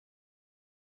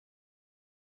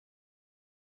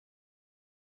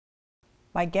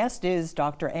My guest is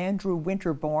Dr. Andrew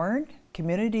Winterborn,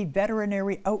 Community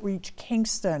Veterinary Outreach,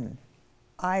 Kingston.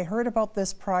 I heard about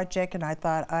this project and I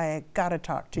thought, I gotta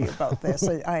talk to you about this.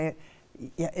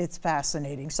 It's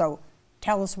fascinating. So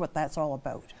tell us what that's all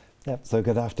about. Yep. So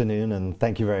good afternoon, and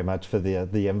thank you very much for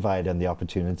the invite and the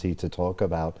opportunity to talk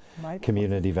about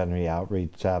Community Veterinary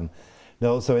Outreach. So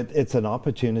it's an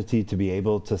opportunity to be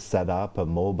able to set up a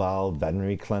mobile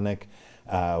veterinary clinic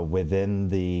within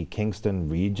the Kingston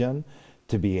region,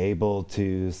 to be able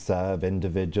to serve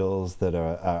individuals that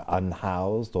are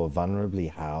unhoused or vulnerably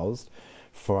housed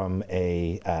from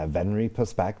a veterinary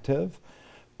perspective,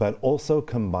 but also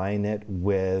combine it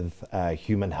with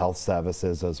human health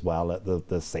services as well at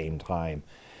the same time.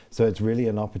 So it's really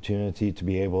an opportunity to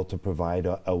be able to provide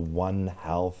a One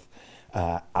Health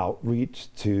outreach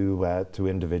to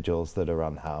individuals that are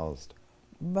unhoused.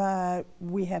 But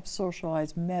we have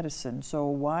socialized medicine, so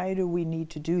why do we need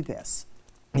to do this?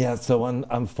 Yeah, so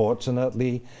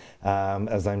unfortunately,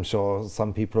 as I'm sure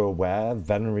some people are aware,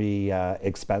 veterinary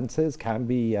expenses can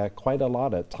be quite a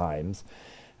lot at times.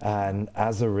 And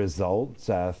as a result,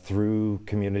 through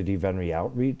Community Veterinary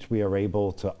Outreach, we are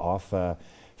able to offer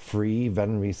free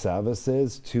veterinary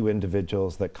services to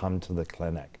individuals that come to the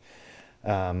clinic.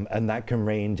 And that can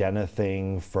range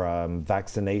anything from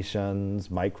vaccinations,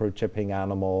 microchipping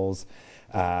animals,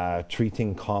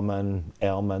 treating common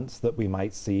ailments that we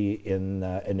might see in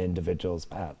individuals'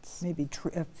 pets. Maybe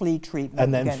flea treatment.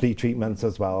 And then flea treatments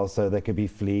as well, so there could be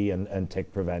flea and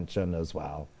tick prevention as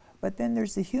well. But then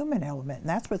there's the human element, and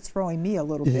that's what's throwing me a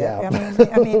little bit. Yeah.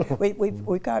 I mean,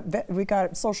 we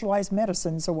got socialized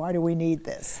medicine, so why do we need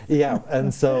this? Yeah,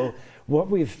 and so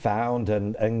what we've found,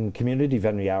 and Community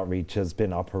Veterinary Outreach has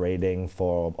been operating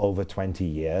for over 20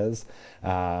 years.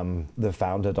 The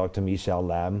founder, Dr. Michelle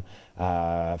Lem,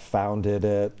 founded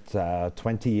it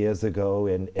 20 years ago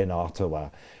in Ottawa.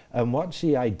 And what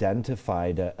she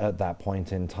identified at that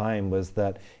point in time was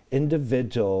that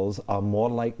individuals are more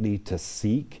likely to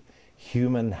seek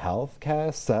human health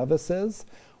care services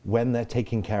when they're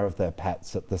taking care of their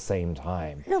pets at the same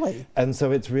time. Really? And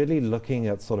so it's really looking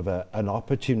at sort of an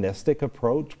opportunistic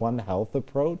approach, One Health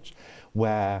approach,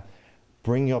 where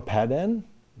bring your pet in,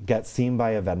 get seen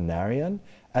by a veterinarian,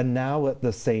 and now at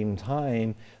the same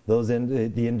time,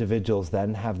 the individuals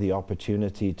then have the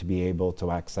opportunity to be able to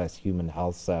access human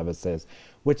health services,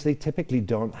 which they typically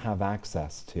don't have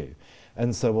access to.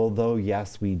 And so although,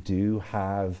 yes, we do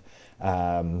have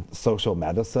social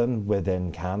medicine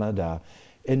within Canada,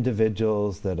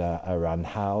 individuals that are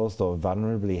unhoused or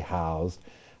vulnerably housed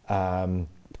are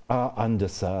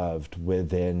underserved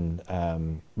within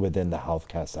the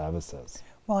healthcare services.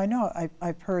 Well, I know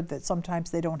I've heard that sometimes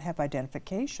they don't have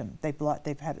identification.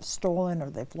 They've had it stolen or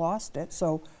they've lost it,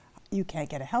 so you can't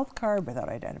get a health card without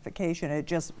identification.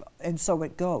 And so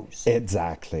it goes.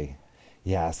 Exactly.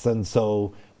 Yes, and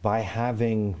so by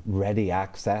having ready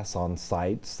access on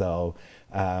site, so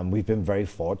we've been very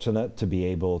fortunate to be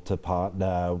able to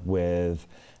partner with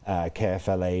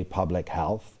KFLA Public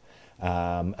Health,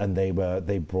 and they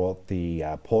brought the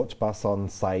porch bus on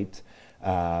site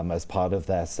as part of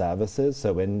their services.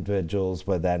 So individuals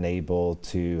were then able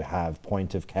to have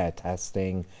point of care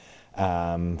testing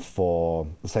for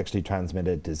sexually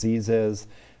transmitted diseases.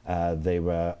 They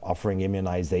were offering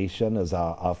immunization, as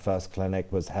our first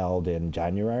clinic was held in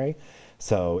January.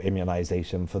 So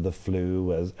immunization for the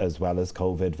flu as well as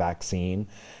COVID vaccine.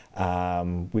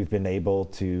 We've been able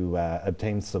to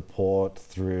obtain support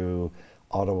through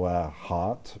Ottawa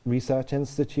Heart Research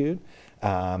Institute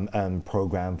and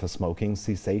program for smoking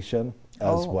cessation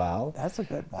as well. That's a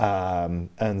good one.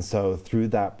 And so through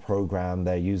that program,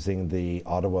 they're using the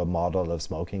Ottawa model of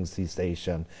smoking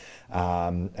cessation.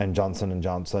 And Johnson &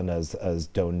 Johnson has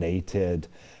donated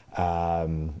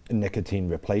nicotine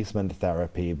replacement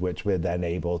therapy, which we're then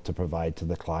able to provide to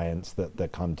the clients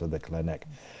that come to the clinic.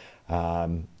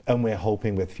 And we're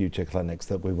hoping with future clinics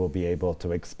that we will be able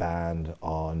to expand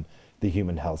on the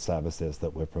human health services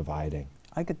that we're providing.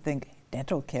 I could think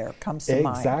dental care comes to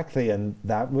mind. Exactly, and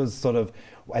that was sort of,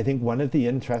 I think one of the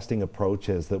interesting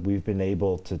approaches that we've been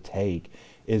able to take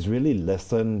is really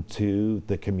listen to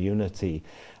the community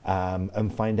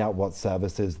and find out what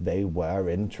services they were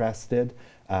interested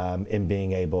in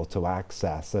being able to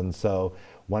access. And so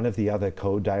one of the other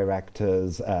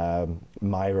co-directors,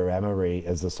 Myra Emery,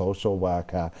 is a social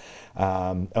worker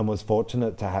and was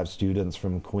fortunate to have students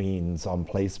from Queens on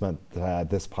placement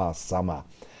this past summer.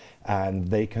 And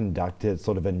they conducted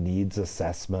sort of a needs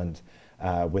assessment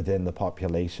within the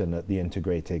population at the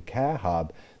Integrated Care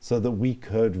Hub so that we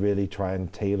could really try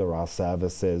and tailor our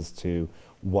services to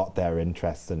what their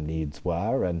interests and needs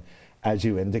were. as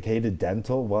you indicated,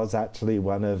 dental was actually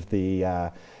one of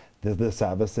the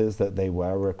services that they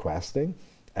were requesting.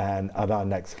 And at our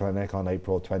next clinic on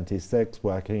April 26th,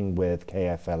 working with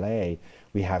KFLA,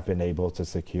 we have been able to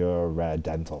secure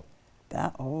dental.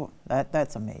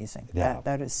 That's amazing. Yeah.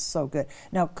 That is so good.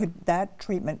 Now, could that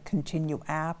treatment continue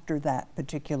after that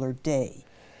particular day?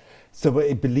 So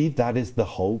I believe that is the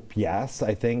hope, yes.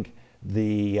 I think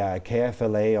the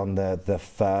KFLA on the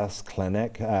first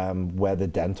clinic where the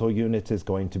dental unit is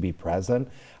going to be present,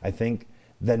 I think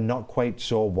they're not quite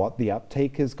sure what the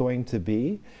uptake is going to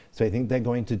be. So I think they're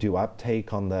going to do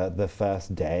uptake on the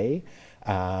first day.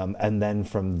 And then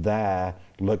from there,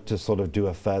 look to sort of do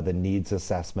a further needs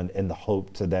assessment in the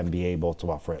hope to then be able to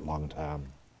offer it long term.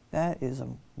 That is a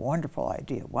wonderful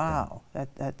idea. Wow. Yeah.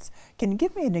 That's. Can you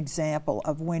give me an example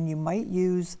of when you might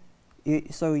use?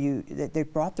 They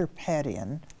brought their pet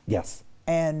in. Yes.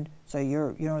 And so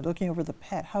you're looking over the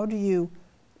pet. How do you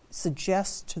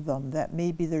suggest to them that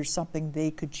maybe there's something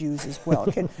they could use as well?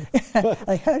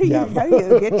 Like how do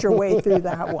you get your way through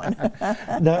that one?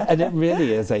 No, and it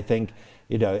really is. I think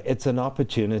it's an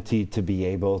opportunity to be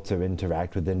able to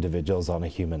interact with individuals on a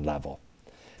human level.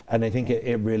 And I think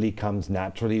it really comes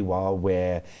naturally while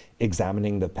we're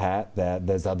examining the pet.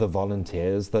 There's other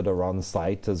volunteers that are on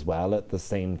site as well at the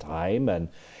same time, and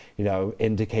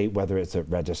indicate whether it's at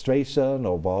registration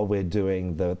or while we're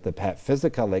doing the pet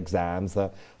physical exams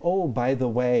that, oh, by the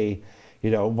way,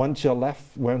 once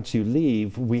you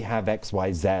leave, we have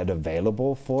XYZ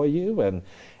available for you, and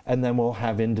then we'll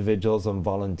have individuals and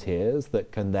volunteers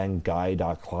that can then guide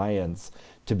our clients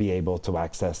to be able to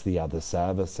access the other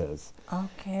services.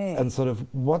 Okay. And sort of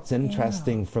what's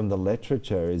interesting from the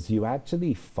literature is you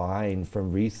actually find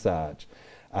from research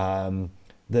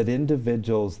that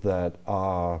individuals that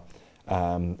are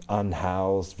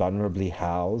unhoused, vulnerably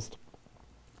housed,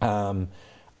 are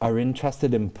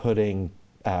interested in putting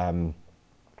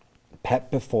pet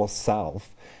before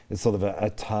self. It's sort of a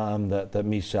term that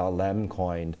Michelle Lem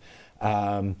coined,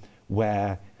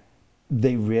 where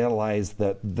they realize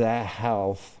that their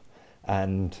health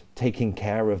and taking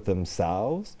care of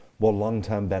themselves will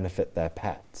long-term benefit their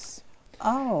pets.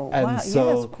 Oh, and wow, so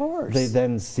yes, of course. They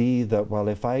then see that, well,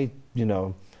 if I,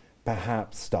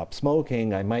 perhaps stop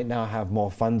smoking, I might now have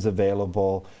more funds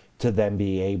available to then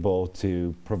be able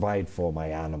to provide for my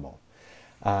animal.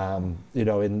 In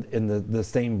the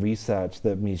same research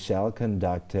that Michelle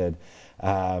conducted,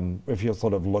 if you're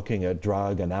sort of looking at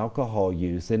drug and alcohol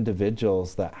use,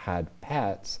 individuals that had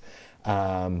pets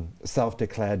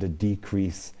self-declared a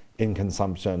decrease in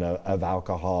consumption of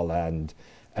alcohol and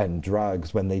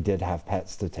drugs when they did have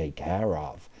pets to take care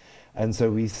of. And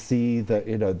so we see that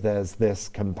there's this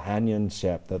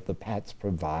companionship that the pets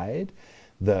provide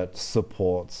that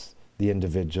supports the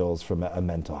individuals from a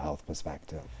mental health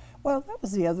perspective. Well, that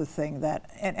was the other thing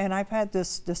and I've had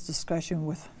this discussion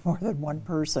with more than one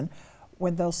person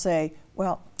when they'll say,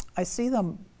 well, I see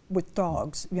them with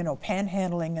dogs,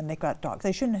 panhandling, and they got dogs.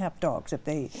 They shouldn't have dogs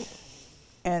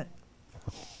and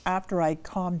after I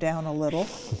calm down a little,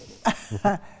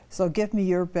 so give me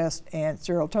your best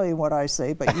answer. I'll tell you what I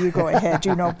say, but you go ahead.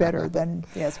 You know better than,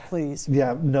 yes, please.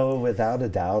 Yeah, no, without a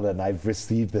doubt, and I've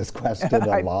received this question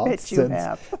a lot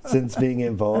since being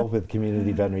involved with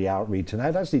Community Veterinary Outreach, and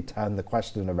I'd actually turn the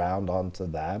question around onto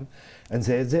them and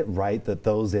say, is it right that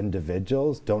those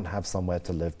individuals don't have somewhere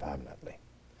to live permanently?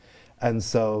 And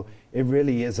so it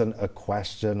really isn't a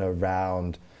question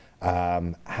around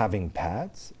having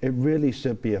pets. It really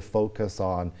should be a focus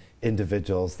on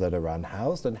individuals that are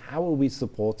unhoused and how are we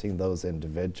supporting those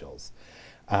individuals.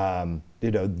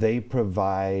 They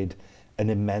provide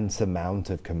an immense amount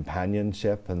of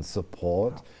companionship and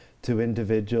support to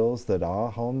individuals that are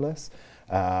homeless.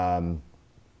 We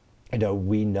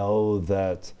know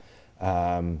that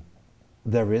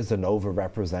there is an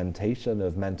overrepresentation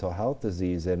of mental health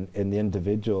disease in the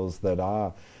individuals that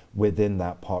are within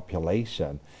that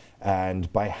population.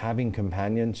 And by having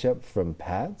companionship from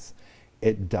pets,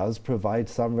 it does provide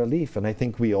some relief. And I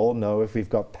think we all know if we've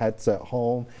got pets at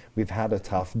home, we've had a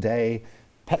tough day,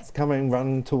 pets coming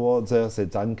running towards us,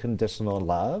 it's unconditional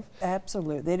love.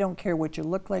 Absolutely. They don't care what you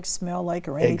look like, smell like,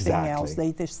 or anything else.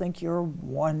 They just think you're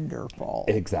wonderful.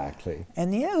 Exactly.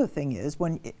 And the other thing is,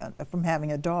 from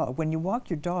having a dog, when you walk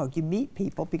your dog, you meet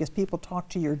people because people talk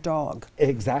to your dog.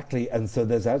 Exactly. And so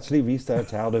there's actually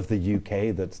research out of the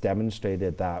UK that's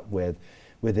demonstrated that with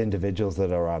individuals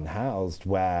that are unhoused,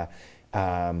 where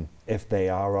if they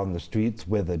are on the streets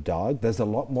with a dog, there's a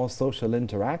lot more social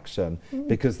interaction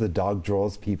because the dog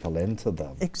draws people into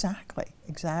them. Exactly,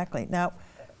 exactly. Now,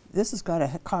 this has got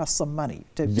to cost some money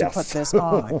to Yes. put this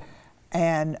on.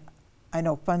 And I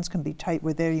know funds can be tight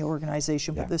with any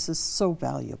organization, but Yeah. this is so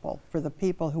valuable for the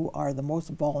people who are the most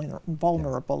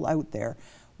vulnerable out there.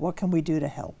 What can we do to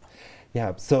help?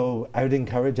 Yeah, so I would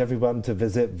encourage everyone to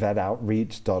visit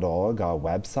vetoutreach.org, our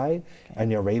website,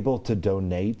 and you're able to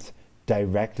donate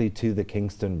directly to the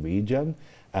Kingston region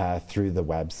through the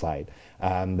website.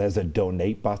 There's a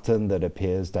donate button that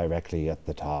appears directly at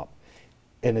the top.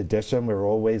 In addition, we're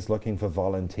always looking for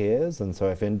volunteers, and so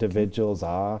if individuals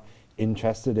are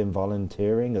interested in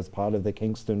volunteering as part of the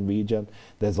Kingston region,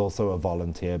 there's also a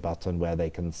volunteer button where they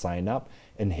can sign up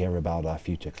and hear about our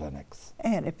future clinics.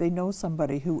 And if they know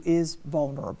somebody who is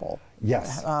vulnerable,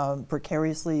 Yes.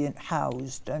 Precariously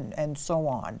housed and so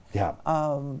on, Yeah.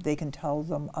 they can tell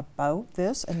them about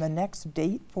this. And the next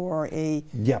date for a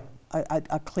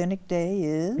clinic day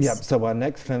is? Yep, so our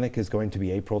next clinic is going to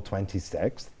be April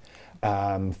 26th.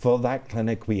 For that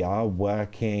clinic, we are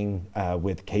working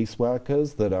with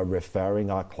caseworkers that are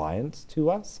referring our clients to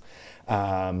us.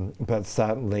 But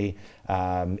certainly,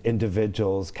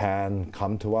 individuals can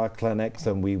come to our clinics,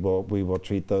 and we will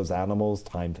treat those animals,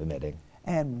 time permitting.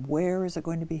 And where is it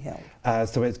going to be held?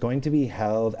 So it's going to be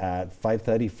held at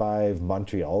 535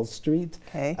 Montreal Street,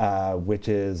 Okay. Which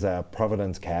is a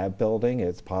Providence Care building.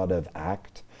 It's part of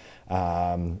ACT.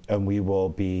 And we'll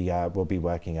be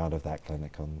working out of that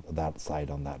clinic on that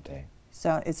site on that day.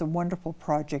 So it's a wonderful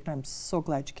project. I'm so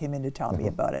glad you came in to tell me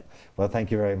about it. Well, thank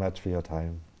you very much for your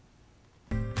time.